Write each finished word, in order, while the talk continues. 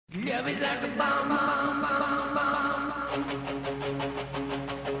What's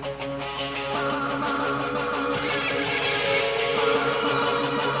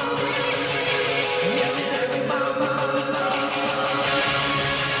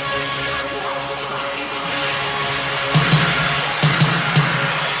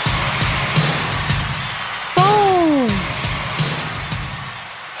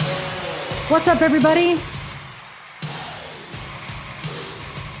up, everybody?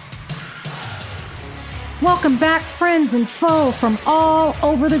 Welcome back, friends and foe from all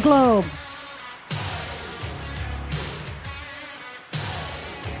over the globe.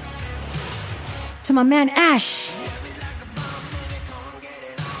 To my man Ash.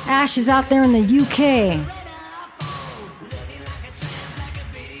 Ash is out there in the UK.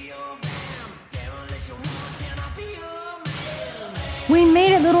 We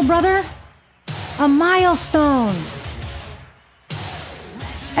made it, little brother. A milestone.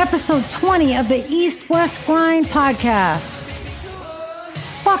 Episode 20 of the East-West Grind podcast.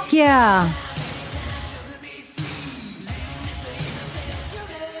 Fuck yeah.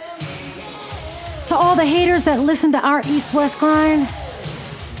 To all the haters that listen to our East-West Grind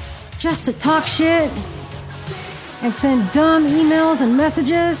just to talk shit and send dumb emails and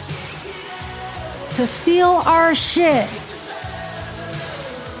messages to steal our shit.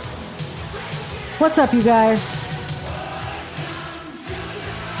 What's up, you guys?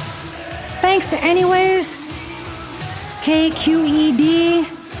 Thanks anyways. KQED.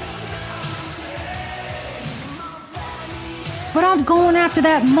 But I'm going after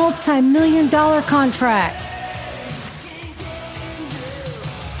that multi-million-dollar contract.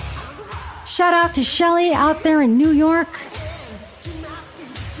 Shout out to Shelly out there in New York.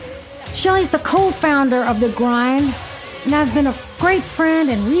 Shelly's the co-founder of The Grind and has been a great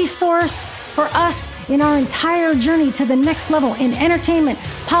friend and resource for us in our entire journey to the next level in entertainment,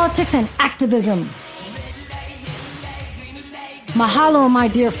 politics, and activism. Mahalo, my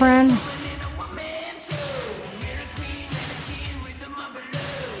dear friend.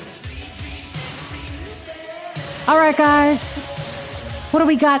 All right, guys. What do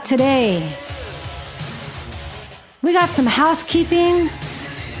we got today? We got some housekeeping.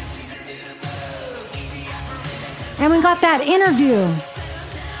 And we got that interview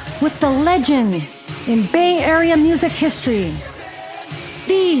with the legend in Bay Area music history,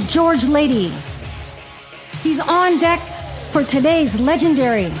 the George Lady. He's on deck for today's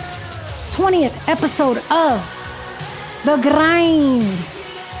legendary 20th episode of The Grind.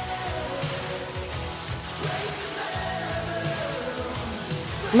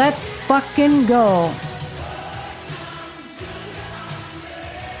 Let's fucking go.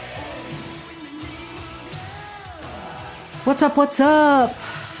 What's up, what's up?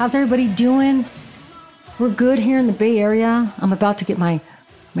 How's everybody doing? We're good here in the Bay Area. I'm about to get my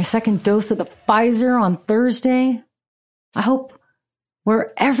second dose of the Pfizer on Thursday. I hope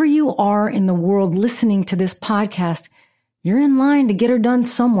wherever you are in the world listening to this podcast, you're in line to get her done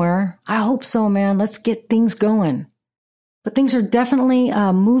somewhere. I hope so, man. Let's get things going. But things are definitely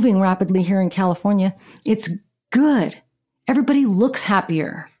moving rapidly here in California. It's good. Everybody looks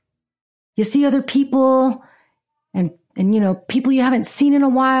happier. You see other people and you know, people you haven't seen in a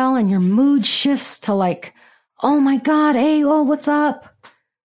while, and your mood shifts to like, oh my God, hey, oh, what's up?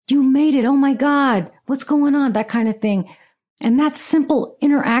 You made it. Oh my God, what's going on? That kind of thing. And that simple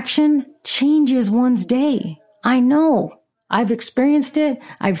interaction changes one's day. I know. I've experienced it.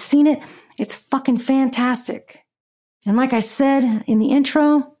 I've seen it. It's fucking fantastic. And like I said in the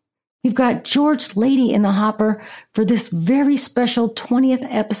intro, we've got George Lady in the hopper for this very special 20th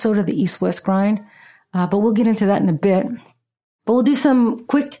episode of the East-West Grind. But we'll get into that in a bit. But we'll do some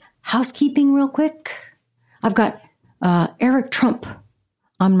quick housekeeping real quick. I've got Eric Trump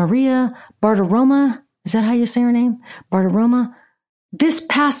on Maria Bartiromo. Is that how you say her name? Bartiromo. This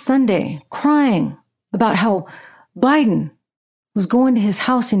past Sunday, crying about how Biden was going to his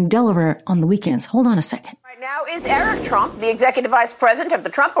house in Delaware on the weekends. Hold on a second. Right now is Eric Trump, the executive vice president of the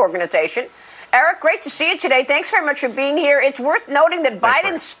Trump Organization. Eric, great to see you today. Thanks very much for being here. It's worth noting that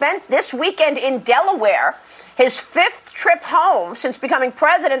Biden spent this weekend in Delaware, his fifth trip home since becoming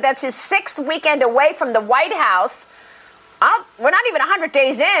president. That's his sixth weekend away from the White House. We're not even 100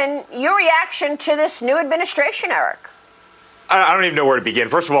 days in. Your reaction to this new administration, Eric? I don't even know where to begin.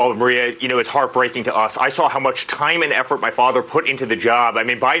 First of all, Maria, you know, it's heartbreaking to us. I saw how much time and effort my father put into the job. I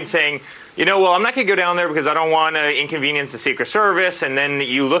mean, Biden saying, you know, well, I'm not going to go down there because I don't want to inconvenience the Secret Service. And then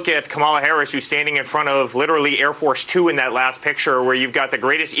you look at Kamala Harris, who's standing in front of literally Air Force Two in that last picture where you've got the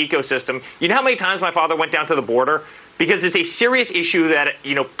greatest ecosystem. You know how many times my father went down to the border? Because it's a serious issue that,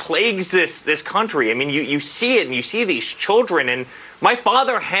 you know, plagues this country. I mean, you see it and you see these children. And My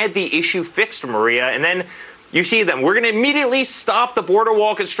father had the issue fixed, Maria, and then you see them. We're going to immediately stop the border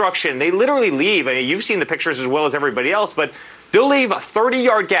wall construction. They literally leave. I mean, you've seen the pictures as well as everybody else, but they'll leave a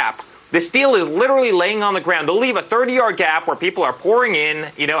 30-yard gap. The steel is literally laying on the ground. They'll leave a 30-yard gap where people are pouring in.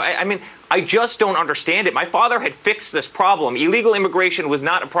 You know, I mean, I just don't understand it. My father had fixed this problem. Illegal immigration was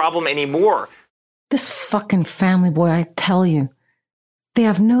not a problem anymore. This fucking family, boy, I tell you, they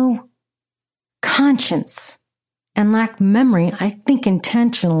have no conscience and lack memory, I think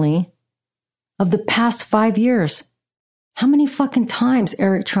intentionally, of the past 5 years. How many fucking times,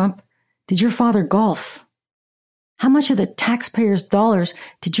 Eric Trump, did your father golf? How much of the taxpayers' dollars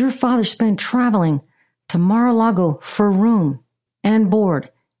did your father spend traveling to Mar-a-Lago for room and board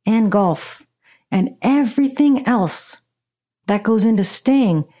and golf and everything else that goes into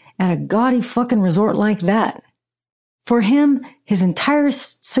staying at a gaudy fucking resort like that? For him, his entire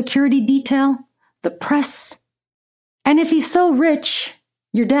security detail, the press, and if he's so rich,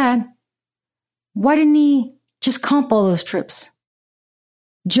 your dad, why didn't he just comp all those trips?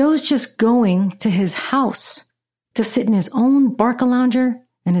 Joe's just going to his house to sit in his own Barcalounger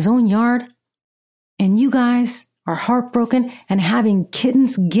in his own yard, and you guys are heartbroken and having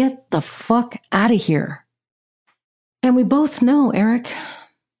kittens get the fuck out of here. And we both know, Eric,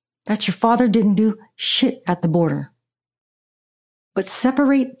 that your father didn't do shit at the border. But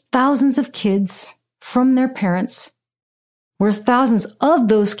separate thousands of kids from their parents, where thousands of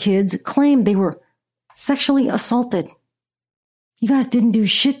those kids claim they were sexually assaulted. You guys didn't do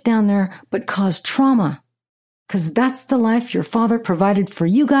shit down there but cause trauma. Because that's the life your father provided for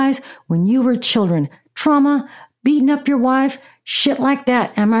you guys when you were children. Trauma, beating up your wife, shit like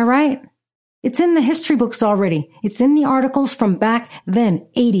that. Am I right? It's in the history books already. It's in the articles from back then,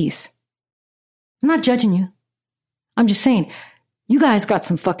 80s. I'm not judging you. I'm just saying, you guys got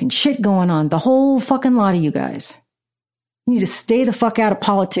some fucking shit going on. The whole fucking lot of you guys. You need to stay the fuck out of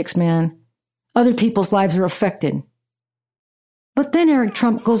politics, man. Other people's lives are affected. But then Eric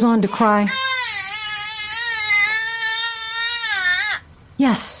Trump goes on to cry.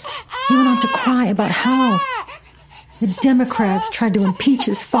 Yes, he went on to cry about how the Democrats tried to impeach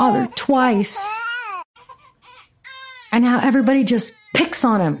his father twice. And how everybody just picks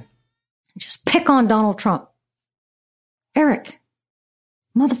on him. Just pick on Donald Trump. Eric,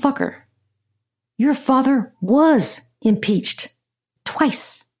 motherfucker, your father was impeached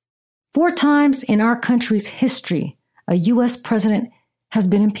twice. 4 times in our country's history, a U.S. president has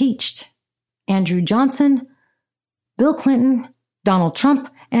been impeached. Andrew Johnson, Bill Clinton, Donald Trump,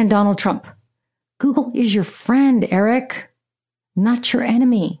 and Donald Trump. Google is your friend, Eric, not your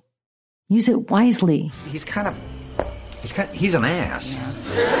enemy. Use it wisely. He's an ass.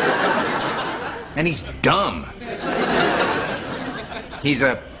 And he's dumb. He's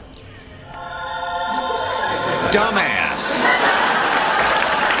a dumbass.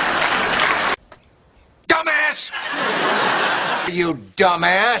 Dumbass! You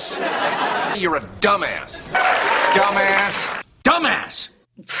dumbass! You're a dumbass. Dumbass. Dumbass!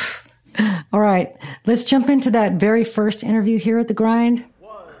 All right, let's jump into that very first interview here at The Grind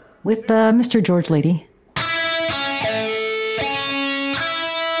with Mr. George Lady.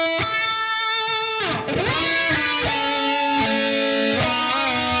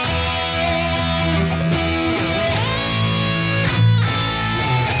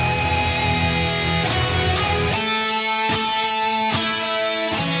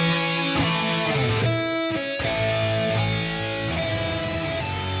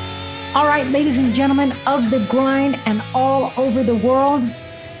 All right, ladies and gentlemen of The Grind and all over the world,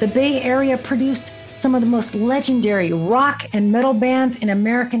 the Bay Area produced some of the most legendary rock and metal bands in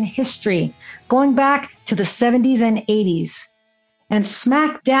American history, going back to the 70s and 80s. And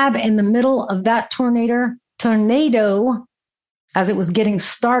smack dab in the middle of that tornado, as it was getting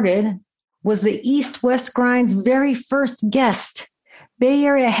started, was the East West Grind's very first guest, Bay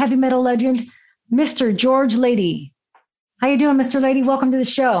Area heavy metal legend, Mr. George Lady. How you doing, Mr. Lady? Welcome to the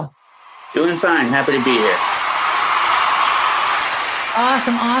show. Doing fine. Happy to be here.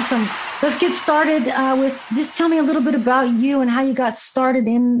 Awesome. Let's get started with just tell me a little bit about you and how you got started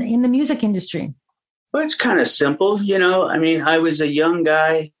in the music industry. Well, it's kind of simple. I mean, I was a young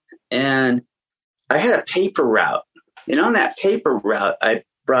guy and I had a paper route. On that paper route, I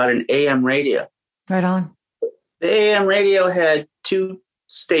brought an AM radio. Right on. The AM radio had 2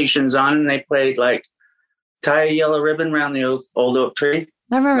 stations on and they played like Tie a Yellow Ribbon Around the Old Oak Tree.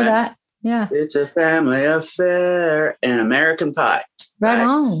 I remember that. Yeah. It's a family affair and American Pie. Right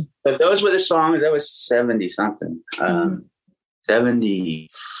on. But those were the songs. That was 70-something.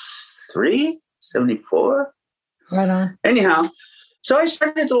 73, 74. Right on. Anyhow, so I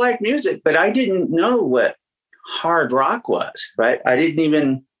started to like music, but I didn't know what hard rock was, right? I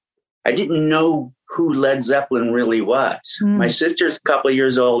didn't know who Led Zeppelin really was. My sister's a couple of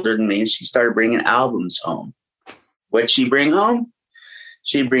years older than me, and she started bringing albums home. What'd she bring home?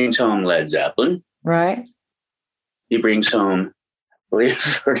 She brings home Led Zeppelin. Right. She brings home,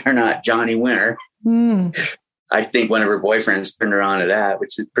 believe it or not, Johnny Winter. I think one of her boyfriends turned her on to that,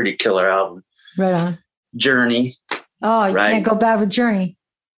 which is a pretty killer album. Right on. Journey. Oh, you can't go bad with Journey.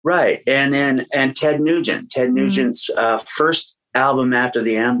 Right. And Ted Nugent. Ted Nugent's first album after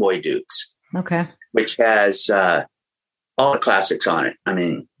the Amboy Dukes. Okay. Which has all the classics on it. I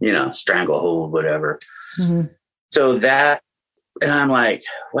mean, Stranglehold, whatever. So that, and I'm like,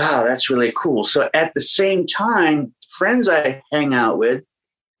 wow, that's really cool. So at the same time, friends I hang out with,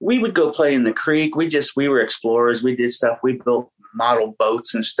 we would go play in the creek. We were explorers. We did stuff. We built model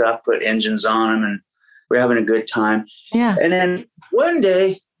boats and stuff, put engines on them, and we're having a good time. Yeah. And then one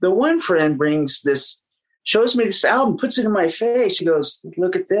day, the one friend shows me this album, puts it in my face. He goes,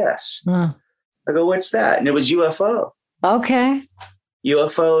 look at this. I go, what's that? And it was UFO. Okay.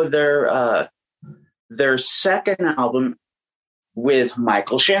 UFO, their second album with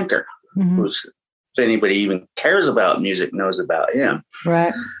Michael Schenker, who's, if anybody even cares about music, knows about him.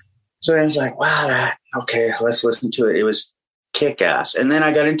 Right. So I was like, wow, okay, let's listen to it. It was kick-ass. And then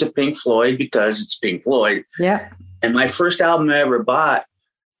I got into Pink Floyd because it's Pink Floyd. Yeah. And my first album I ever bought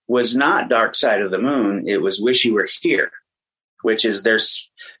was not Dark Side of the Moon. It was Wish You Were Here, which is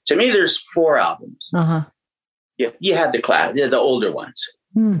to me, there's 4 albums. You have the older ones.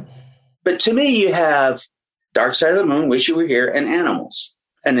 But to me, you have Dark Side of the Moon, Wish You Were Here, and Animals.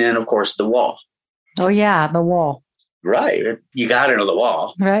 And then, of course, The Wall. Oh, yeah, The Wall. Right. You got to know The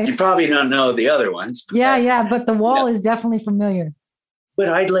Wall. Right. You probably don't know the other ones. Yeah, but The Wall is definitely familiar. But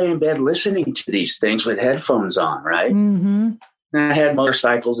I'd lay in bed listening to these things with headphones on, right? And I had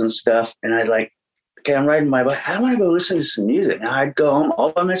motorcycles and stuff, and I'd like, okay, I'm riding my bike. I want to go listen to some music. Now I'd go home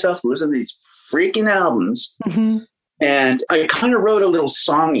all by myself, listen to these freaking albums. And I kind of wrote a little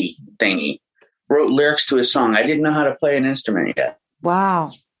songy thingy, wrote lyrics to a song. I didn't know how to play an instrument yet.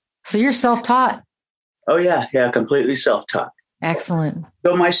 Wow. So you're self-taught. Oh, yeah, completely self-taught. Excellent.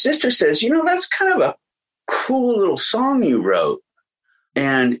 So my sister says, that's kind of a cool little song you wrote.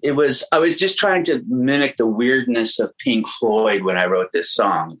 And I was just trying to mimic the weirdness of Pink Floyd when I wrote this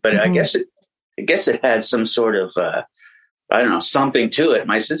song. But I guess it had some sort of, I don't know, something to it.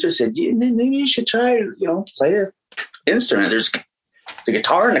 My sister said, maybe you should try to, play an instrument. There's a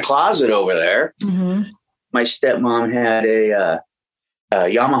guitar in the closet over there. My stepmom had a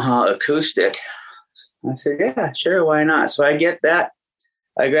Yamaha acoustic. I said, yeah, sure, why not? So I get that.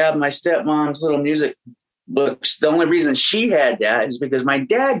 I grabbed my stepmom's little music books. The only reason she had that is because my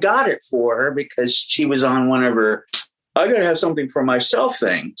dad got it for her because she was on one of her, I got to have something for myself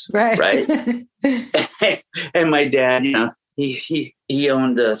things. Right. And my dad, he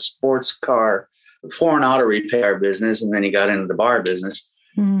owned a sports car, foreign auto repair business, and then he got into the bar business.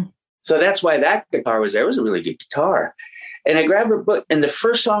 So that's why that guitar was there. It was a really good guitar. And I grabbed her book, and the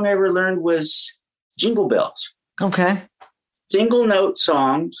first song I ever learned was Jingle Bells. Okay. Single note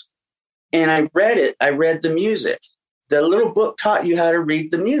songs. And I read it. I read the music. The little book taught you how to read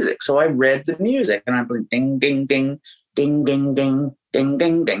the music. So I read the music, and I'm like, ding, ding, ding, ding, ding, ding, ding,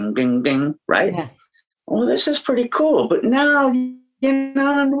 ding, ding, ding, ding, right? Yeah. Well, this is pretty cool. But now,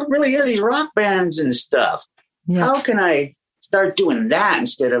 I'm really into these rock bands and stuff. Yeah. How can I start doing that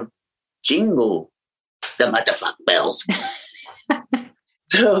instead of Jingle the motherfuck bells?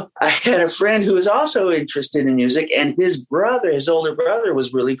 So I had a friend who was also interested in music, and his older brother,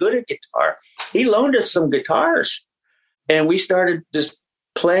 was really good at guitar. He loaned us some guitars, and we started just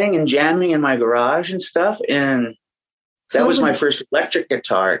playing and jamming in my garage and stuff. And that was my first electric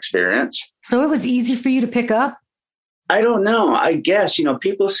guitar experience. So it was easy for you to pick up? I don't know. I guess,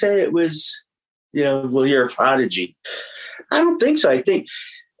 people say it was, well, you're a prodigy. I don't think so. I think,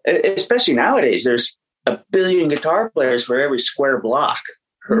 especially nowadays, there's a billion guitar players for every square block.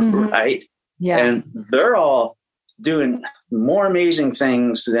 Right? Yeah. And they're all doing more amazing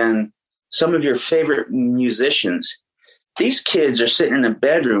things than some of your favorite musicians. These kids are sitting in a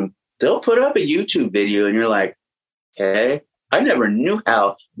bedroom. They'll put up a YouTube video and you're like, hey, I never knew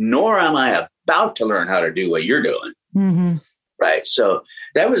how, nor am I about to learn how to do what you're doing. Right. So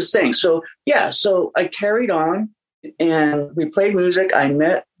that was the thing. So, so I carried on and we played music. I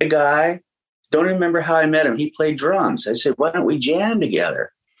met a guy. Don't remember how I met him. He played drums. I said, why don't we jam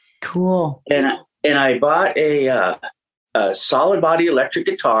together? Cool. And I bought a solid body electric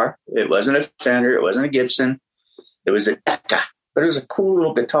guitar. It wasn't a Fender. It wasn't a Gibson. It was a Decca, but it was a cool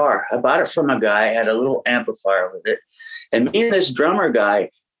little guitar. I bought it from a guy, had a little amplifier with it. And me and this drummer guy,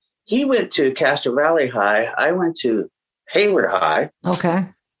 he went to Castro Valley High. I went to Hayward High. Okay.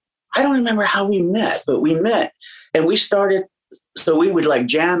 I don't remember how we met, but we met and we started. So we would like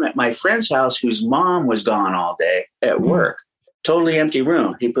jam at my friend's house whose mom was gone all day at work. Totally empty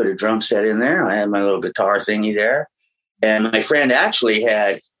room. He put a drum set in there. I had my little guitar thingy there. And my friend actually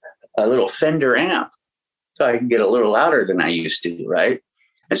had a little Fender amp so I could get a little louder than I used to, right?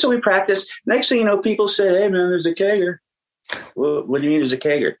 And so we practiced. Next thing you know, people say, hey, man, there's a kegger. Well, what do you mean there's a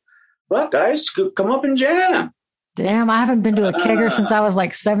kegger? Well, guys, come up and jam. Damn, I haven't been to a kegger since I was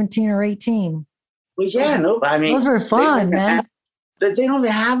like 17 or 18. Well, yeah, no, I mean. Those were fun, man. They don't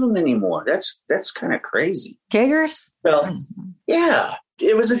even have them anymore. That's kind of crazy. Keggers? Well, yeah,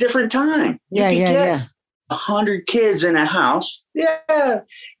 it was a different time. Yeah. 100 kids in a house. Yeah.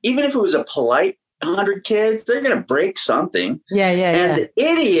 Even if it was a polite 100 kids, they're going to break something. And the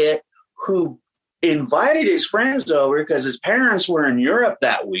idiot who invited his friends over because his parents were in Europe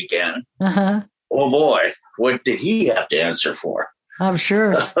that weekend. Oh boy, what did he have to answer for? I'm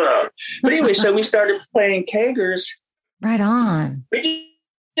sure. But anyway, so we started playing keggers. Right on. We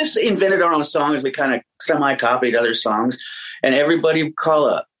just invented our own songs. We kind of semi-copied other songs, and everybody would call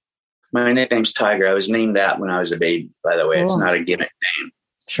up. My nickname's Tiger. I was named that when I was a baby, by the way. Cool. It's not a gimmick name.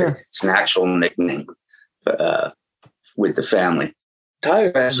 Sure. It's an actual nickname with the family.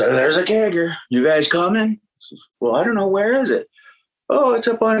 Tiger, I said, there's a kegger. You guys coming? Well, I don't know. Where is it? Oh, it's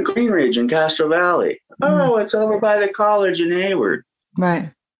up on Green Ridge in Castro Valley. Oh, it's over by the college in Hayward.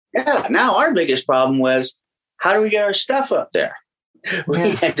 Right. Yeah. Now our biggest problem was, how do we get our stuff up there?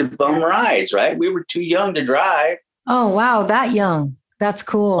 We had to bum rides, right? We were too young to drive. Oh, wow. That young. That's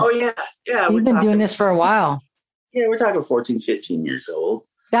cool. Oh, yeah. Yeah. You've been doing this for a while. Yeah, we're talking 14, 15 years old.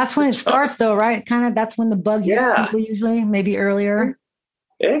 That's when it starts, though, right? Kind of, that's when the bug hits people usually, maybe earlier.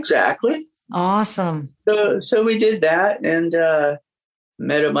 Exactly. Awesome. So we did that and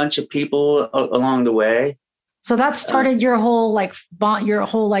met a bunch of people along the way. So that started your whole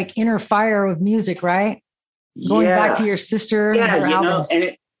inner fire with music, right? Going back to your sister. Yeah, and her albums.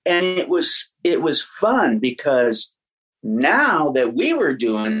 and it was fun because now that we were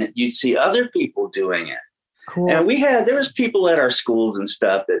doing it, you'd see other people doing it. Cool. And there was people at our schools and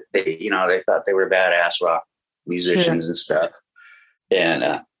stuff that they thought they were badass rock musicians and stuff.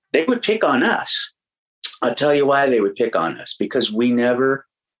 And they would pick on us. I'll tell you why they would pick on us, because we never,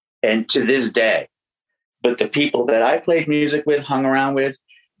 and to this day, but the people that I played music with, hung around with,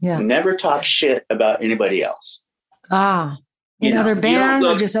 never talk shit about anybody else. In other bands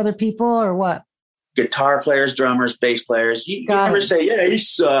or just other people or what? Guitar players, drummers, bass players. You never say, yeah, he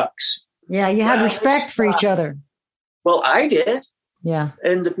sucks. Yeah, you had respect for each other. Well, I did. Yeah.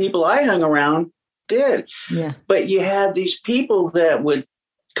 And the people I hung around did. Yeah. But you had these people that would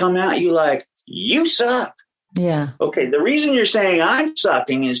come at you like, you suck. Yeah. Okay, the reason you're saying I'm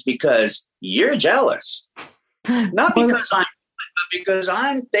sucking is because you're jealous. Not because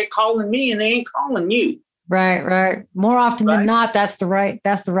they calling me and they ain't calling you. Right. More often than not, that's the right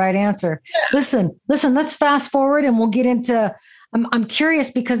answer. Yeah. Listen, let's fast forward and we'll get into, I'm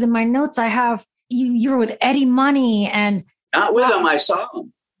curious because in my notes I have you were with Eddie Money and not with him, I saw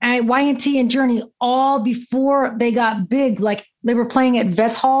him. And Y&T and Journey all before they got big, like they were playing at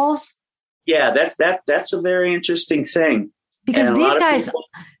Vets Halls. Yeah, that's a very interesting thing. Because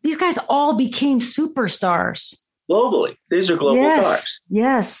these guys all became superstars. Globally. These are global stars.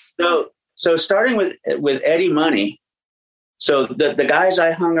 Yes. So starting with Eddie Money, so the guys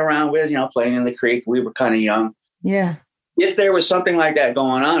I hung around with, playing in the creek, we were kind of young. Yeah. If there was something like that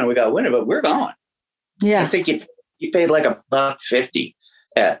going on and we got wind of it, we're gone. Yeah. I think you paid like $1.50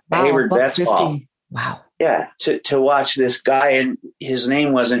 at Hayward Vets Hall. Wow. Yeah, to watch this guy, and his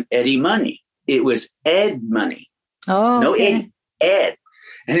name wasn't Eddie Money. It was Ed Money. Oh, no, okay. Ed.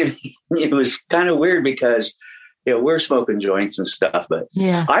 And it was kind of weird because we're smoking joints and stuff, but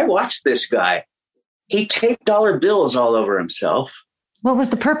I watched this guy. He taped dollar bills all over himself. What was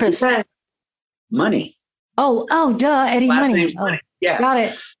the purpose? Money. Oh, duh, Eddie Last Money. name's Money. Yeah, got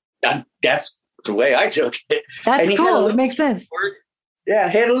it. That's the way I took it. That's cool. It makes sense. Yeah,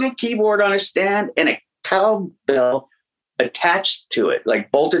 he had a little keyboard on a stand and a cowbell attached to it,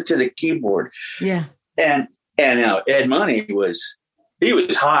 like bolted to the keyboard. Yeah. And Ed Money was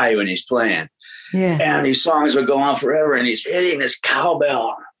high when he's playing. Yeah. And these songs would go on forever, and he's hitting this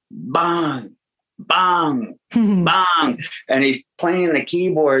cowbell, bang, bang, bang, and he's playing the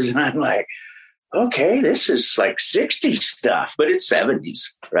keyboards, and I'm like, okay, this is like 60s stuff, but it's 70s,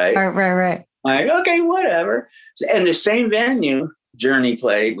 right? Right. Like, okay, whatever. And the same venue Journey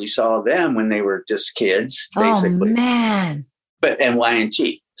played, we saw them when they were just kids, basically. Oh, man. And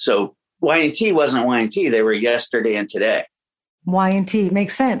Y&T. So Y&T wasn't Y&T. They were Yesterday and Today. Y&T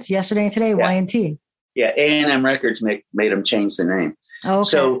makes sense. Yesterday and today, Y&T. Yeah, A&M Records made them change the name. Okay.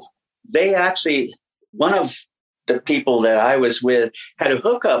 So they actually, one of the people that I was with had a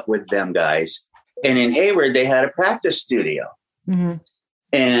hookup with them guys. And in Hayward, they had a practice studio. Mm-hmm.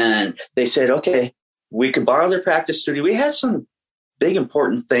 And they said, okay, we could borrow their practice studio. We had some big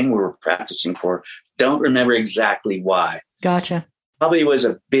important thing we were practicing for. Don't remember exactly why. Gotcha. Probably was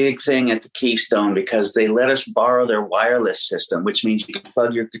a big thing at the Keystone because they let us borrow their wireless system, which means you can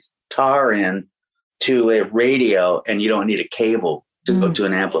plug your guitar in to a radio and you don't need a cable to go to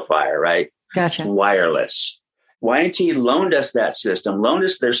an amplifier, right? Gotcha. Wireless. Y&T loaned us that system, loaned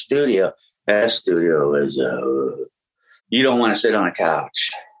us their studio. That studio is, you don't want to sit on a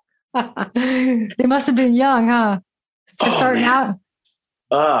couch. They must have been young, huh? Just starting out.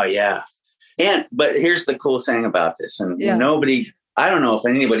 Oh, yeah. But here's the cool thing about this. And nobody, I don't know if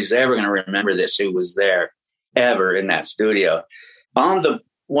anybody's ever going to remember this who was there ever in that studio. On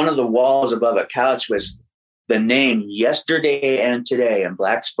one of the walls above a couch was the name Yesterday and Today in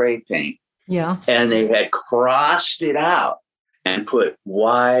black spray paint. Yeah. And they had crossed it out and put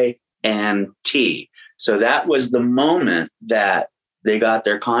Y and T. So that was the moment that they got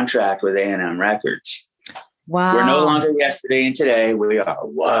their contract with A&M Records. Wow. We're no longer Yesterday and Today. We are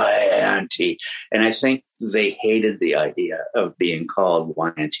Y&T. And I think they hated the idea of being called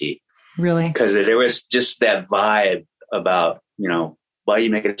Y&T. Really? Because there was just that vibe about, why you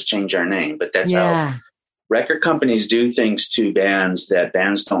make us change our name? But that's how record companies do things to bands that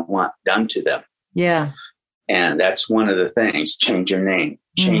bands don't want done to them. Yeah. And that's one of the things. Change your name,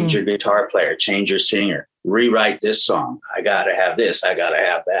 change your guitar player, change your singer, rewrite this song. I got to have this. I got to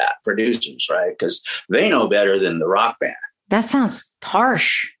have that. Producers, right? Because they know better than the rock band. That sounds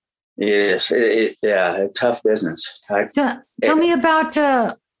harsh. Yes. A tough business. Tell me about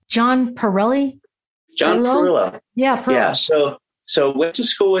John Pirelli. John Perillo. Yeah. Perillo. Yeah. So went to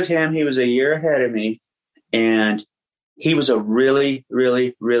school with him. He was a year ahead of me. And he was a really,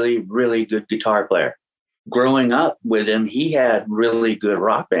 really, really, really good guitar player. Growing up with him, he had really good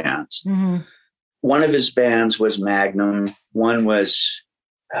rock bands. Mm-hmm. One of his bands was Magnum. One was,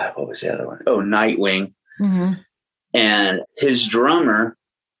 what was the other one? Oh, Nightwing. Mm-hmm. And his drummer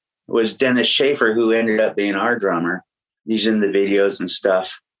was Dennis Schaefer, who ended up being our drummer. He's in the videos and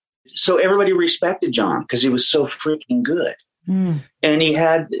stuff. So everybody respected John because he was so freaking good. Mm. And he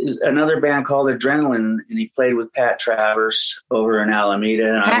had another band called Adrenaline, and he played with Pat Travers over in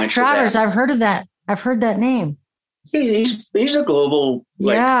Alameda. And Pat Travers, I've heard of that. I've heard that name. He's a global,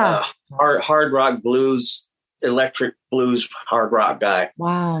 hard rock blues, electric blues, hard rock guy.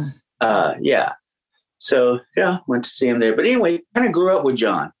 Wow. Yeah. So, went to see him there. But anyway, kind of grew up with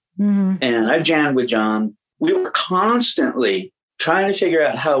John. Mm-hmm. And I jammed with John. We were constantly trying to figure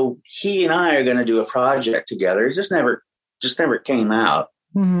out how he and I are going to do a project together. It just never came out.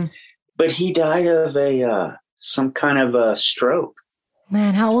 Mm-hmm. But he died of some kind of a stroke.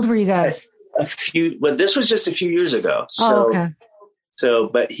 Man, how old were you guys? This was just a few years ago. So, okay.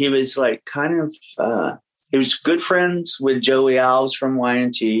 But he was like he was good friends with Joey Alves from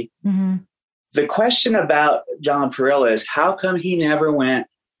Y&T. Mm-hmm. The question about John Perillo is how come he never went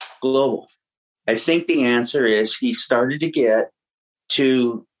global? I think the answer is he started to get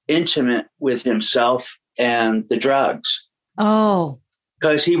too intimate with himself and the drugs. Oh.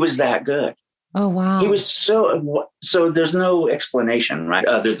 Because he was that good. Oh, wow. He was so there's no explanation, right,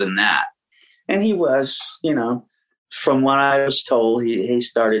 other than that. And he was, from what I was told, he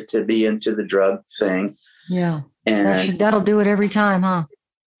started to be into the drug thing. Yeah. And that'll do it every time, huh?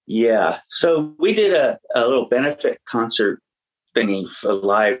 Yeah. So we did a little benefit concert thingy, a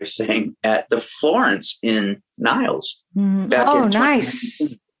live thing at the Florence in Niles. Oh,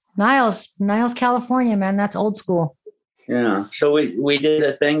 nice. Niles, California, man. That's old school. Yeah. So we did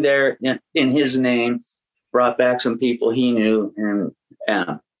a thing there in his name, brought back some people he knew,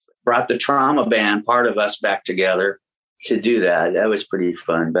 and brought the Trauma Band, part of us, back together to do that. That was pretty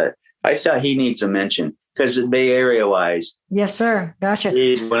fun. But I thought he needs a mention because the Bay Area wise. Yes, sir. Gotcha.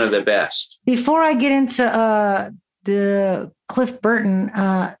 He's one of the best. Before I get into the Cliff Burton,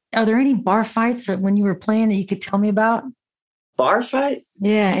 are there any bar fights that when you were playing that you could tell me about? Bar fight?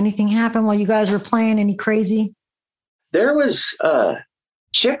 Yeah. Anything happened while you guys were playing? Any crazy? There was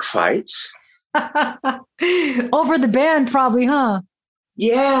chick fights. Over the band, probably, huh?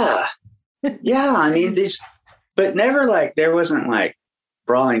 Yeah. Yeah. I mean, but never there wasn't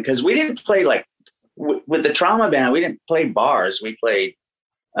brawling because we didn't play with the Trauma Band. We didn't play bars. We played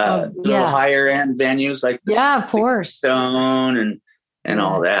little higher end venues like of course, Stone and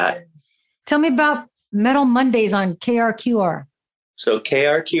all that. Tell me about Metal Mondays on KRQR. So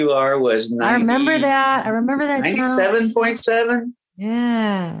KRQR was 90, I remember that. I remember that channel. 97.7.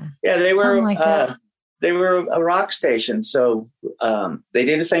 Yeah. Yeah, they were Something like that. they were a rock station. So they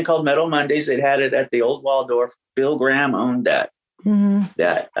did a thing called Metal Mondays. They'd had it at the old Waldorf. Bill Graham owned that. Mm-hmm.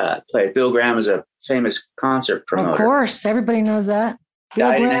 That play. Bill Graham is a famous concert promoter. Of course, everybody knows that.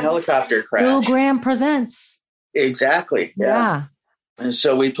 Died in a helicopter crash. Bill Graham presents. Exactly. Yeah. And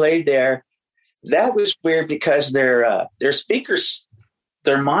so we played there. That was weird because their speakers,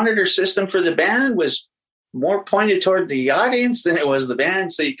 their monitor system for the band was more pointed toward the audience than it was the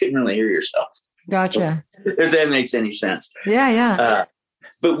band, so you couldn't really hear yourself. Gotcha. If that makes any sense. Yeah.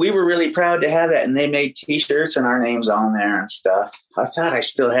 But we were really proud to have that, and they made T-shirts and our names on there and stuff. I thought I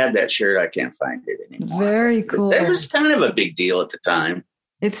still had that shirt. I can't find it anymore. Very cool. That was kind of a big deal at the time.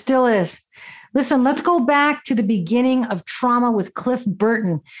 It still is. Listen, let's go back to the beginning of Trauma with Cliff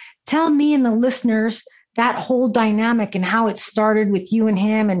Burton. Tell me and the listeners that whole dynamic and how it started with you and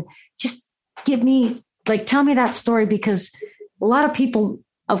him, and just tell me that story, because a lot of people,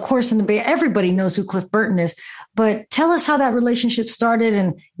 of course, in the Bay, everybody knows who Cliff Burton is, but tell us how that relationship started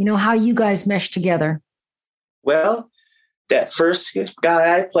and, how you guys meshed together. Well, that first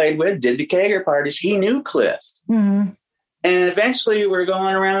guy I played with did the kegger parties. He knew Cliff. Mm-hmm. And eventually we're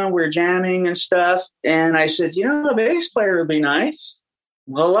going around, we're jamming and stuff. And I said, a bass player would be nice.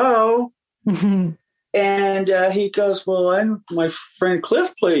 Hello. Mm-hmm. And he goes, well, my friend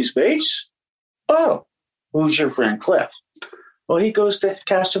Cliff plays bass. Oh, who's your friend Cliff? Well, he goes to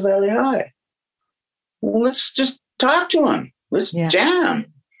Castro Valley High. Well, let's just talk to him. Let's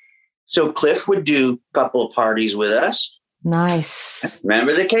jam. So Cliff would do a couple of parties with us. Nice.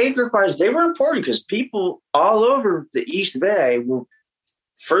 Remember the kegger parties? They were important because people all over the East Bay were.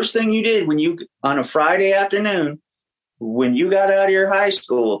 First thing you did on a Friday afternoon, when you got out of your high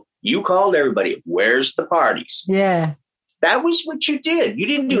school, you called everybody. Where's the parties? Yeah. That was what you did. You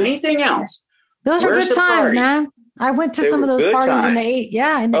didn't do anything else. Those were good times, man. I went to some of those parties in the 80s.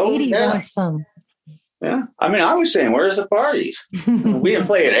 Yeah, in the 80s. Yeah. I went to some. Yeah. I mean, I was saying, where's the parties? We didn't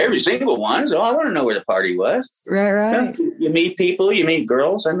play at every single one, so I want to know where the party was. Right. You meet people, you meet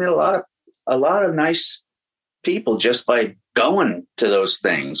girls. I met a lot of nice people just by going to those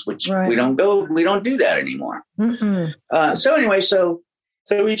things, which we don't do that anymore. So anyway, so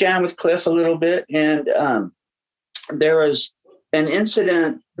we jammed with Cliff a little bit, and there was not an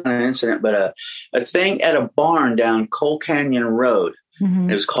incident, but a thing at a barn down Coal Canyon Road.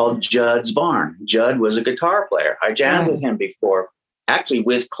 Mm-hmm. It was called Judd's Barn. Judd was a guitar player. I jammed with him before, actually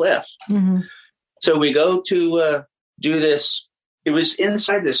with Cliff. Mm-hmm. So we go to do this. It was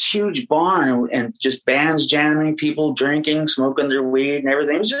inside this huge barn and just bands jamming, people drinking, smoking their weed and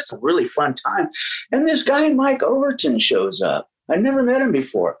everything. It was just a really fun time. And this guy, Mike Overton, shows up. I'd never met him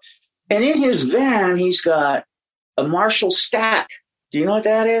before. And in his van, he's got a Marshall Stack. Do you know what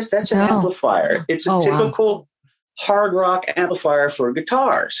that is? That's an amplifier. It's a typical hard rock amplifier for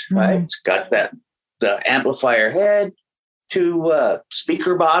guitars, right? Mm-hmm. It's got the amplifier head, two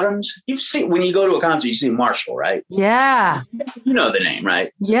speaker bottoms. You see, when you go to a concert, you see Marshall, right? Yeah. You know the name,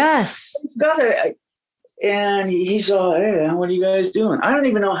 right? Yes. It's got and he's all, hey, what are you guys doing? I don't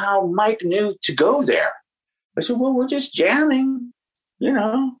even know how Mike knew to go there. I said, well, we're just jamming,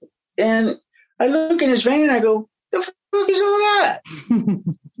 And I look in his van, I go, the fuck is all that?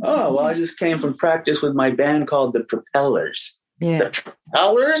 Oh, well, I just came from practice with my band called The Propellers. Yeah. The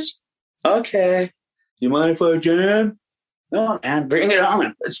Propellers? Okay. You mind if I jam? No, man, bring it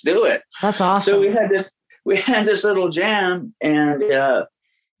on. Let's do it. That's awesome. So we had this little jam, and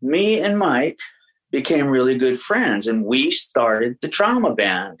me and Mike became really good friends, and we started the Trauma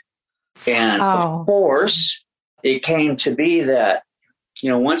Band. And of course, it came to be that,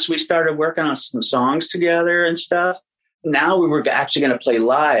 once we started working on some songs together and stuff, now we were actually going to play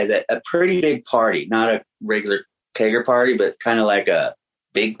live at a pretty big party, not a regular kegger party, but kind of like a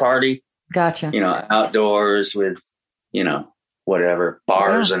big party. Gotcha. Outdoors with, whatever,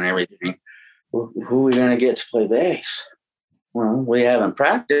 bars and everything. Who are we going to get to play bass? Well, we haven't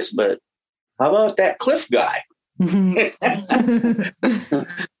practiced, but how about that Cliff guy? Mm-hmm.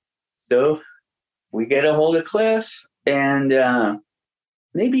 So we get a hold of Cliff, and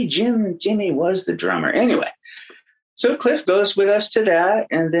maybe Jimmy was the drummer. Anyway, so Cliff goes with us to that,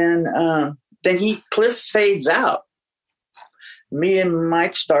 and then Cliff fades out. Me and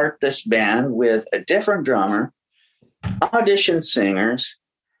Mike start this band with a different drummer, audition singers.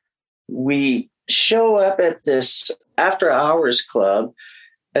 We show up at this after hours club,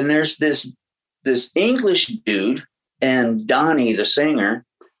 and there's this English dude and Donnie, the singer.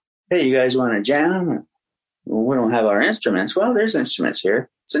 Hey, you guys want to jam? Well, we don't have our instruments. Well, there's instruments here.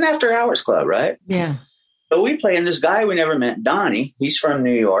 It's an after hours club, right? Yeah. So we play, and this guy we never met, Donnie, he's from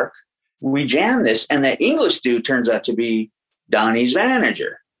New York. We jam this, and the English dude turns out to be Donnie's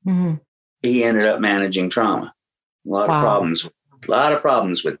manager. Mm-hmm. He ended up managing Trauma. A lot of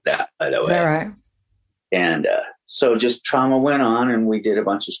problems with that, by the way. Is that right? And so just Trauma went on, and we did a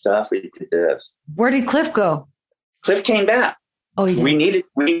bunch of stuff. We did this. Where did Cliff go? Cliff came back. Oh, he did.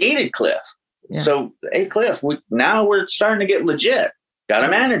 We needed Cliff. Yeah. So, hey, Cliff, now we're starting to get legit. Got a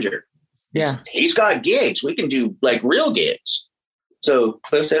manager. Yeah. He's got gigs. We can do like real gigs. So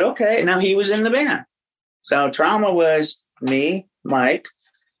Cliff said, okay. Now he was in the band. So Trauma was me, Mike,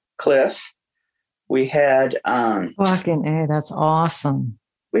 Cliff. We had fucking A, that's awesome.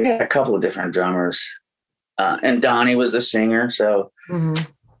 We had a couple of different drummers. And Donnie was the singer. So,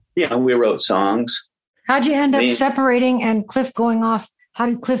 we wrote songs. How'd you end up separating and Cliff going off? How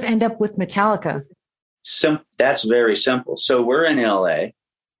did Cliff end up with Metallica? That's very simple. So we're in LA a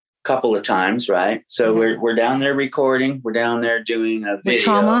couple of times, right? So we're down there recording. We're down there doing a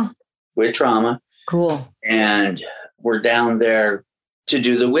video with Trauma. Cool. And we're down there to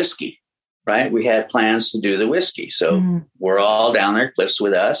do the whiskey, right? We had plans to do the whiskey. So we're all down there. Cliff's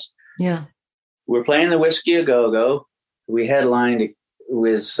with us. Yeah. We're playing the Whiskey A Go-Go. We headlined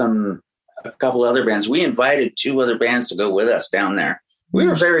with a couple other bands. We invited 2 other bands to go with us down there. We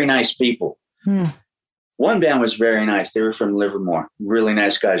were very nice people. One band was very nice. They were from Livermore. Really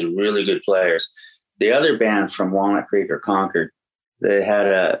nice guys, really good players. The other band from Walnut Creek or Concord, they had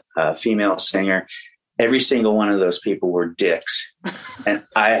a female singer. Every single one of those people were dicks. And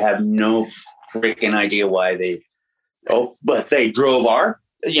I have no freaking idea why but they drove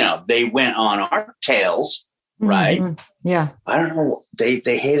they went on our tails, right? Yeah. I don't know. They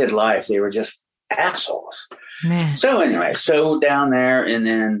hated life. They were just assholes. Man. So anyway, down there, and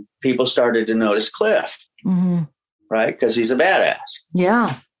then people started to notice Cliff, right? Because he's a badass.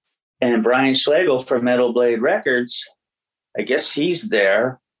 Yeah. And Brian Schlegel from Metal Blade Records, I guess he's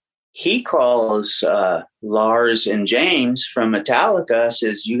there. He calls Lars and James from Metallica,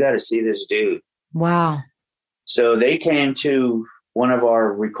 says, you got to see this dude. Wow. So they came to one of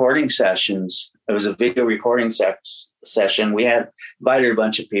our recording sessions. It was a video recording session. We had invited a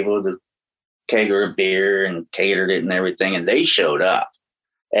bunch of people to cater a beer and catered it and everything, and they showed up.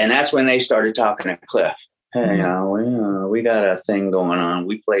 And that's when they started talking to Cliff. Hey, we got a thing going on.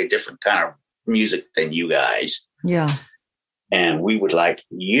 We play a different kind of music than you guys. Yeah. And we would like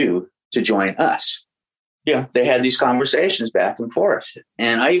you to join us. Yeah, they had these conversations back and forth.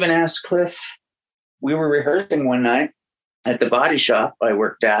 And I even asked Cliff, we were rehearsing one night at the body shop I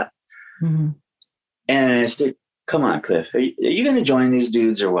worked at. And I said, come on, Cliff, are you going to join these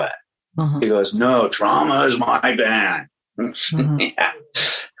dudes or what? He goes, no, Trauma is my band. Yeah.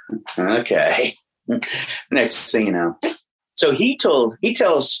 Okay. Next thing you know. So he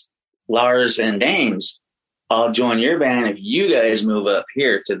tells Lars and Dames, I'll join your band if you guys move up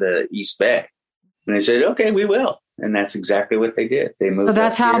here to the East Bay. And they said, okay, we will. And that's exactly what they did. They moved. So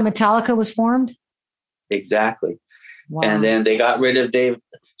that's how here. Metallica was formed? Exactly. Wow. And then they got rid of Dave.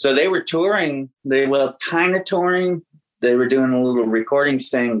 So they were touring. They were kind of touring. They were doing a little recording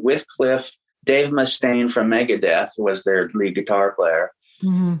thing with Cliff. Dave Mustaine from Megadeth was their lead guitar player.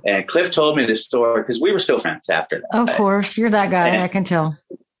 And Cliff told me this story because we were still friends after that. Of course. You're that guy. I can tell.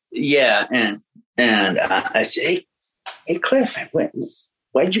 Yeah. And I said, hey, Cliff,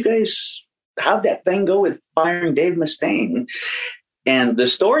 why'd you guys, how'd that thing go with firing Dave Mustaine? And the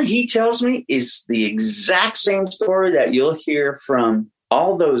story he tells me is the exact same story that you'll hear from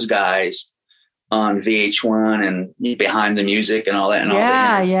all those guys on VH1 and Behind the Music and all that. And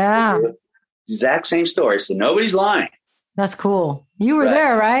yeah. Exact same story. So nobody's lying. That's cool. You were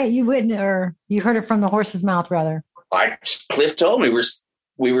there, right? You witnessed, or you heard it from the horse's mouth, rather. Cliff told me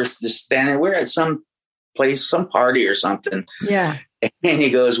we were just standing. We're at some place, some party or something. Yeah. And he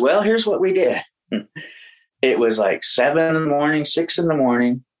goes, well, here's what we did. It was like 7 a.m, 6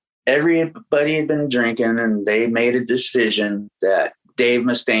 a.m. Everybody had been drinking, and they made a decision that Dave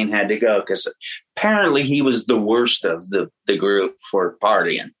Mustaine had to go because apparently he was the worst of the group for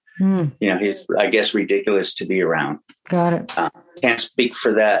partying. He's, I guess, ridiculous to be around. Got it. Can't speak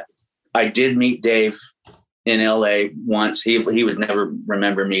for that. I did meet Dave in LA once. He would never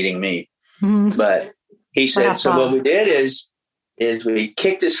remember meeting me, but he said, so what we did is we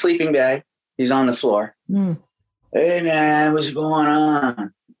kicked his sleeping bag. He's on the floor. Hey man, what's going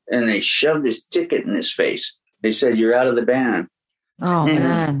on? And they shoved his ticket in his face. They said, you're out of the band. Oh,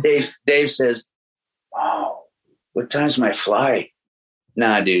 man. Dave says, oh, what time's my flight?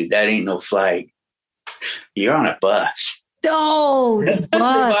 Nah, dude, that ain't no flight. You're on a bus. Oh, They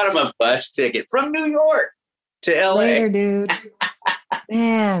bought him a bus ticket from New York to LA. Later, dude.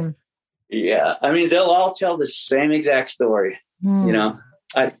 Man. Yeah. I mean, they'll all tell the same exact story. You know,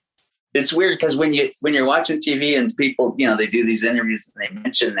 it's weird because when you're watching TV and people, you know, they do these interviews and they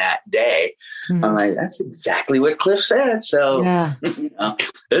mention that day, I'm like, that's exactly what Cliff said. So, you know,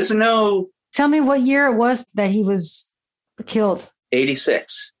 there's no. Tell me what year it was that he was killed.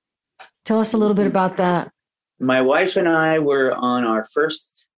 86. Tell us a little bit about that. My wife and I were on our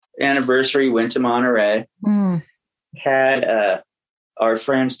first anniversary, went to Monterey, had our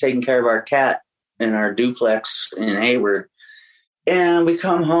friends taking care of our cat in our duplex in Hayward. And we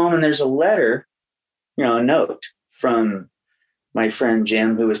come home and there's a letter, you know, a note from my friend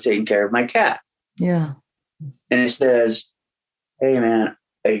Jim, who was taking care of my cat. Yeah. And it says, hey, man,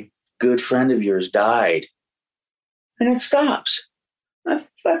 a good friend of yours died. And it stops. What the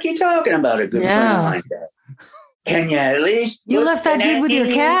fuck are you talking about? A good friend of mine died. Can you at least? You left that dude with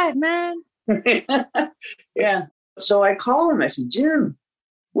your cat, man? Yeah. So I call him. I said, Jim,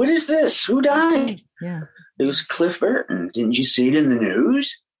 what is this? Who died? Yeah. It was Cliff Burton. Didn't you see it in the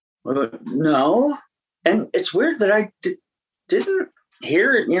news? No. And it's weird that I didn't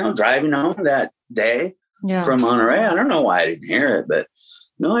hear it, you know, driving home that day from Monterey. I don't know why I didn't hear it, but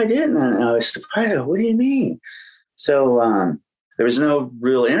no, I didn't. And I was surprised. What do you mean? So there was no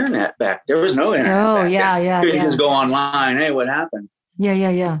real internet back. There was no internet. Oh, back yeah, then. yeah. You could just go online. Hey, what happened?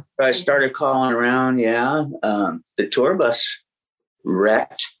 Yeah. So I started calling around. The tour bus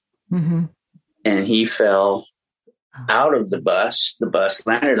wrecked. And he fell out of the bus. The bus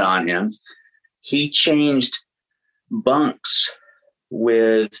landed on him. He changed bunks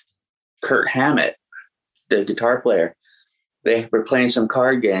with Kurt Hammett, the guitar player. They were playing some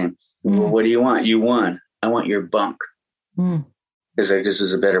card game. Well, what do you want? You won. I want your bunk. Because this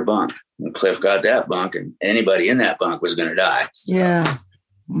is a better bunk. And Cliff got that bunk, and anybody in that bunk was going to die. So, yeah,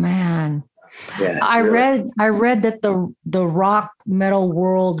 man. Yeah, I read that the rock metal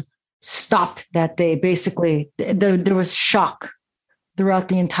world stopped that day. Basically, there was shock throughout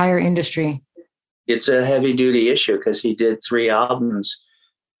the entire industry. It's a heavy duty issue because he did 3 albums.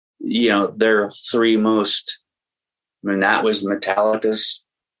 You know, their 3 most. I mean, that was Metallica's.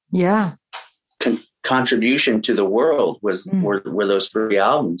 Contribution to the world were those 3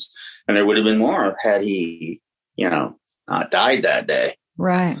 albums, and there would have been more had he, you know, not died that day.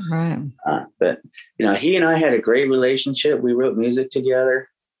 Right. But you know, he and I had a great relationship. We wrote music together.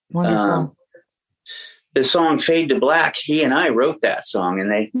 Wonderful. The song "Fade to Black," he and I wrote that song,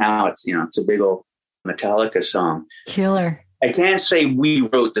 and now it's, you know, it's a big old Metallica song. Killer. I can't say we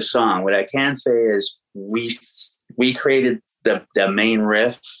wrote the song. What I can say is we created the main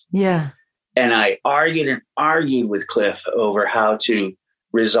riff. Yeah. And I argued with Cliff over how to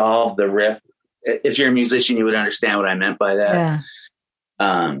resolve the riff. If you're a musician, you would understand what I meant by that.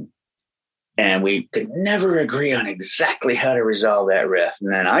 Yeah. And we could never agree on exactly how to resolve that riff.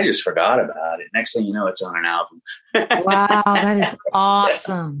 And then I just forgot about it. Next thing you know, it's on an album. Wow, that is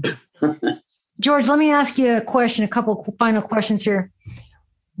awesome. George, let me ask you a question, a couple final questions here.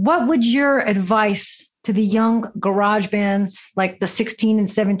 What would your advice to the young garage bands, like the 16 and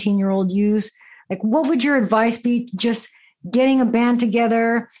 17-year-old use? Like, what would your advice be to just getting a band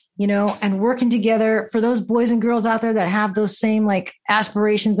together, you know, and working together for those boys and girls out there that have those same like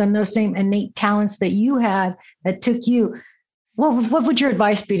aspirations and those same innate talents that you had that took you? What would your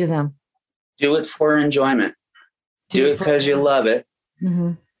advice be to them? Do it for enjoyment. Do it because you love it.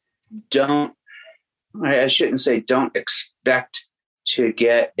 I shouldn't say don't expect to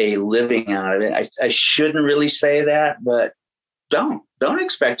get a living out of it. I shouldn't really say that, but don't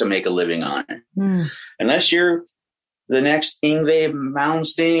expect to make a living on it. Unless you're the next Yngwie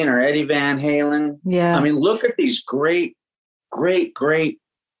Malmsteen or Eddie Van Halen. Yeah. I mean, look at these great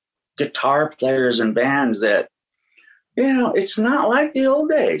guitar players and bands that, you know, it's not like the old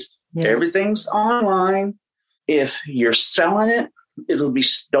days. Yeah. Everything's online. If you're selling it, it'll be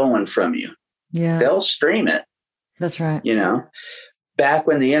stolen from you. Yeah. They'll stream it. That's right. You know, back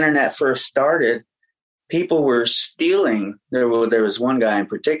when the internet first started, people were stealing. There was one guy in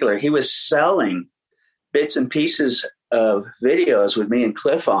particular. He was selling bits and pieces of videos with me and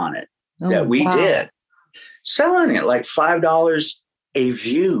Cliff on it that we did, selling it like $5 a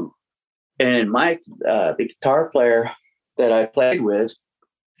view. And Mike, the guitar player that I played with,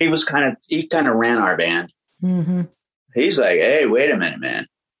 he kind of ran our band. He's like, hey, wait a minute, man.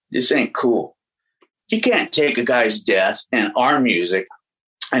 This ain't cool. You can't take a guy's death and our music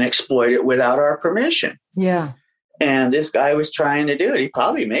and exploit it without our permission. Yeah. And this guy was trying to do it. He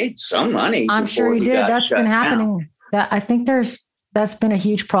probably made some money. I'm sure he did. That's been happening. I think that's been a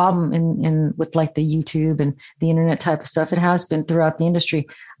huge problem in with like the YouTube and the internet type of stuff. It has been throughout the industry.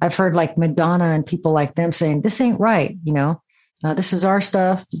 I've heard like Madonna and people like them saying, this ain't right, you know, This is our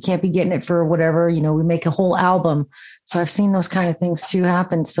stuff. You can't be getting it for whatever. We make a whole album. So I've seen those kind of things too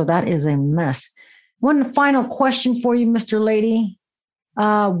happen. So that is a mess. One final question for you, Mr. Lady.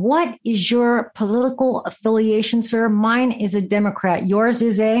 What is your political affiliation, sir? Mine is a Democrat. Yours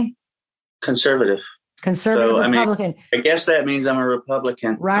is a? Conservative. Conservative Republican. I guess that means I'm a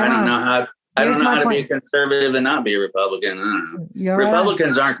Republican. Right. I don't know how to be a conservative and not be a Republican. I don't know.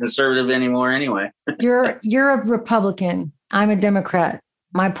 Republicans aren't conservative anymore anyway. You're a Republican. I'm a Democrat.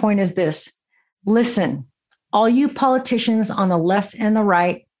 My point is this. Listen, all you politicians on the left and the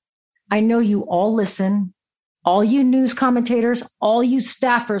right, I know you all listen. All you news commentators, all you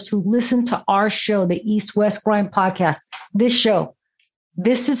staffers who listen to our show, the East West Grind podcast, this show,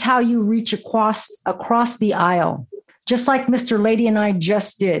 this is how you reach across the aisle. Just like Mr. Lady and I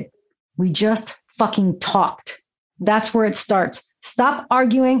just did. We just fucking talked. That's where it starts. Stop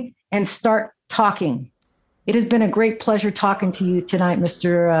arguing and start talking. It has been a great pleasure talking to you tonight,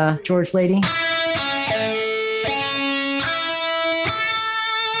 Mr. George Lady.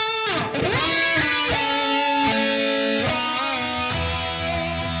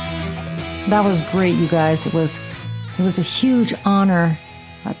 That was great, you guys. It was a huge honor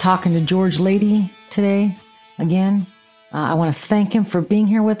talking to George Lady today. Again, I want to thank him for being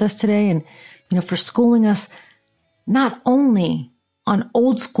here with us today and, for schooling us not only on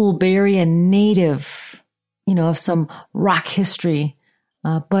old school Bay Area native, of some rock history,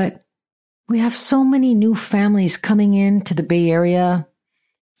 but we have so many new families coming into the Bay Area.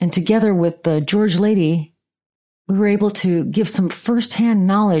 And together with George Lady, we were able to give some firsthand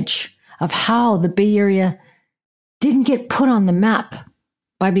knowledge of how the Bay Area didn't get put on the map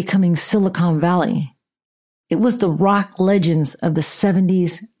by becoming Silicon Valley. It was the rock legends of the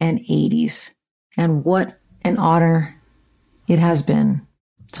 70s and 80s. And what an honor it has been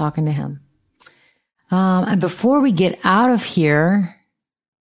talking to him. And before we get out of here,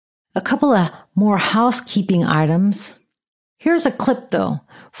 a couple of more housekeeping items. Here's a clip, though,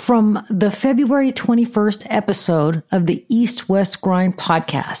 from the February 21st episode of the East West Grind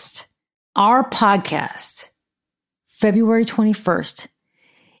podcast. Our podcast, February 21st.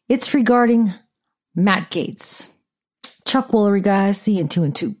 It's regarding Matt Gaetz. Chuck Woolery, guys. See you in 2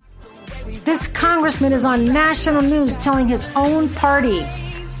 and 2. This congressman is on national news telling his own party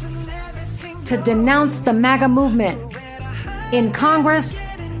to denounce the MAGA movement in Congress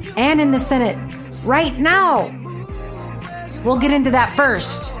and in the Senate right now. We'll get into that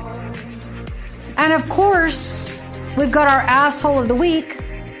first. And of course, we've got our asshole of the week.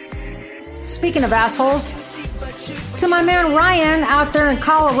 Speaking of assholes, to my man Ryan out there in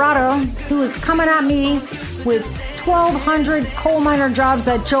Colorado, who is coming at me with 1,200 coal miner jobs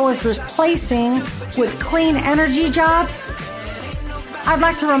that Joe is replacing with clean energy jobs. I'd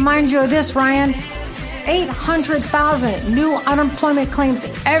like to remind you of this, Ryan. 800,000 new unemployment claims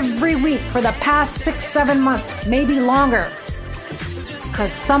every week for the past 6-7 months, maybe longer,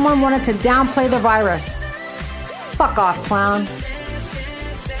 because someone wanted to downplay the virus. Fuck off, clown.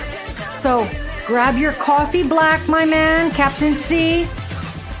 So grab your coffee black, my man, Captain C.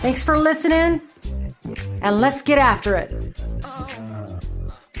 Thanks for listening. And let's get after it.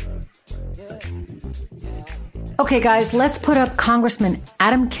 Okay, guys, let's put up Congressman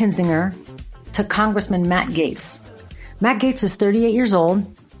Adam Kinzinger to Congressman Matt Gaetz. Matt Gaetz is 38 years old,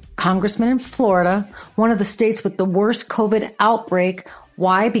 congressman in Florida, one of the states with the worst COVID outbreak.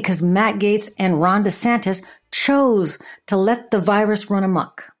 Why? Because Matt Gaetz and Ron DeSantis chose to let the virus run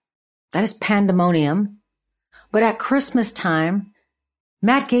amok. That is pandemonium. But at Christmas time,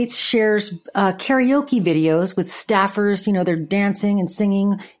 Matt Gaetz shares karaoke videos with staffers. They're dancing and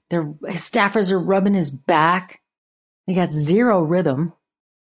singing. His staffers are rubbing his back. They got zero rhythm.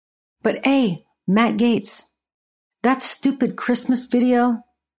 But hey, Matt Gaetz, that stupid Christmas video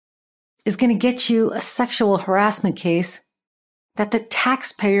is going to get you a sexual harassment case that the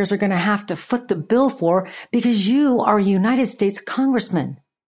taxpayers are going to have to foot the bill for because you are a United States congressman.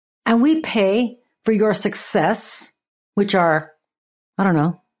 And we pay for your success, which are, I don't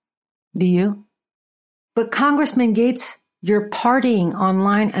know, do you? But Congressman Gaetz, you're partying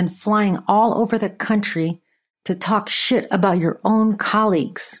online and flying all over the country to talk shit about your own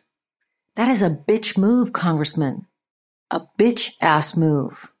colleagues. That is a bitch move, Congressman. A bitch-ass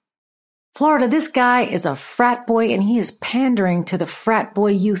move. Florida, this guy is a frat boy and he is pandering to the frat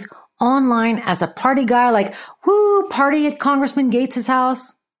boy youth online as a party guy like, woo, party at Congressman Gaetz'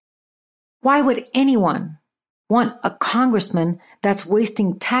 house. Why would anyone want a congressman that's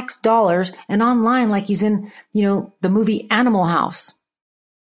wasting tax dollars and online like he's in, the movie Animal House?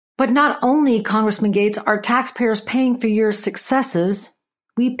 But not only, Congressman Gaetz, are taxpayers paying for your successes,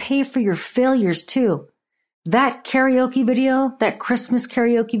 we pay for your failures too. That karaoke video, that Christmas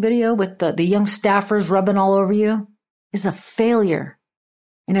karaoke video with the young staffers rubbing all over you is a failure.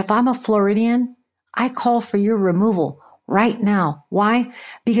 And if I'm a Floridian, I call for your removal right now. Why?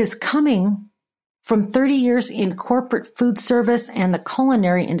 Because coming from 30 years in corporate food service and the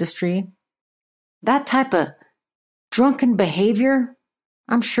culinary industry, that type of drunken behavior,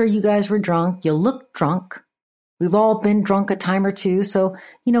 I'm sure you guys were drunk. You look drunk. We've all been drunk a time or two. So,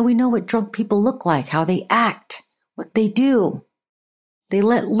 we know what drunk people look like, how they act, what they do. They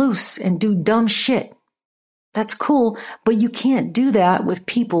let loose and do dumb shit. That's cool, but you can't do that with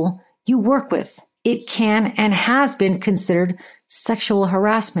people you work with. It can and has been considered sexual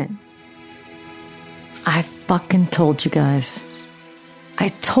harassment. I fucking told you guys. I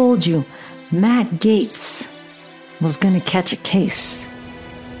told you Matt Gaetz was going to catch a case.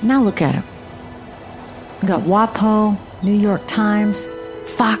 Now look at him. We got WAPO, New York Times,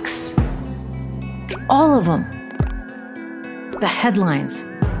 Fox, all of them. The headlines.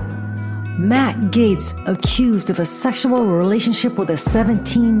 Matt Gaetz accused of a sexual relationship with a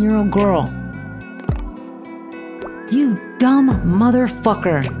 17-year-old girl. You dumb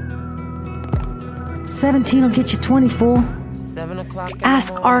motherfucker. 17 will get you 20, fool.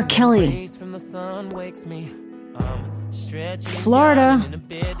 Ask R. Kelly. Florida,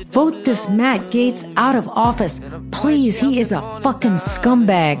 vote this Matt Gaetz out of office. Please, he is a fucking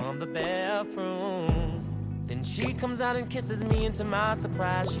scumbag.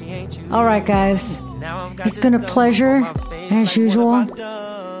 All right, guys. It's been a pleasure, as usual.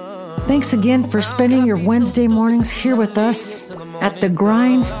 Thanks again for spending your Wednesday mornings here with us at The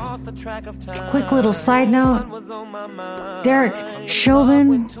Grind. Quick little side note. Derek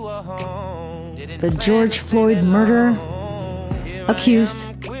Chauvin, the George Floyd murder accused.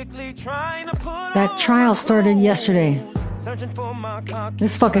 That trial started yesterday.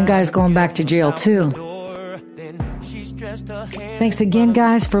 This fucking guy's going back to jail too. Thanks again,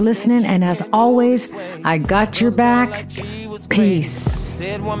 guys, for listening. And as always, I got your back. Peace.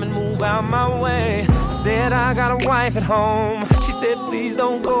 Said, woman, move out my way. Said, I got a wife at home. She said, please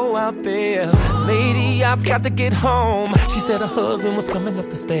don't go out there. Lady, I've got to get home. She said her husband was coming up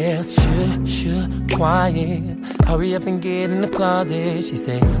the stairs. Shh, quiet. Hurry up and get in the closet. She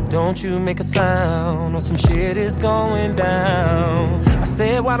said, don't you make a sound or some shit is going down. I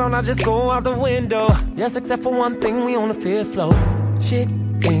said, why don't I just go out the window? Yes, except for one thing, we on the 5th floor. Shit,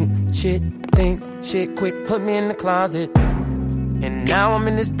 think, quick, put me in the closet. And now I'm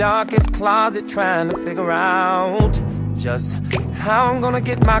in this darkest closet trying to figure out just how I'm gonna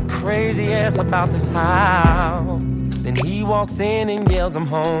get my crazy ass about this house. Then he walks in and yells, I'm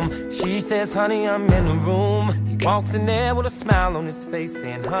home. She says, honey, I'm in the room. He walks in there with a smile on his face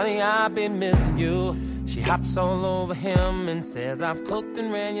saying, honey, I've been missing you. She hops all over him and says, I've cooked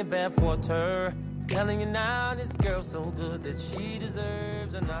and ran your bed for her. Telling you now, this girl's so good that she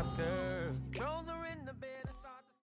deserves an Oscar. Throws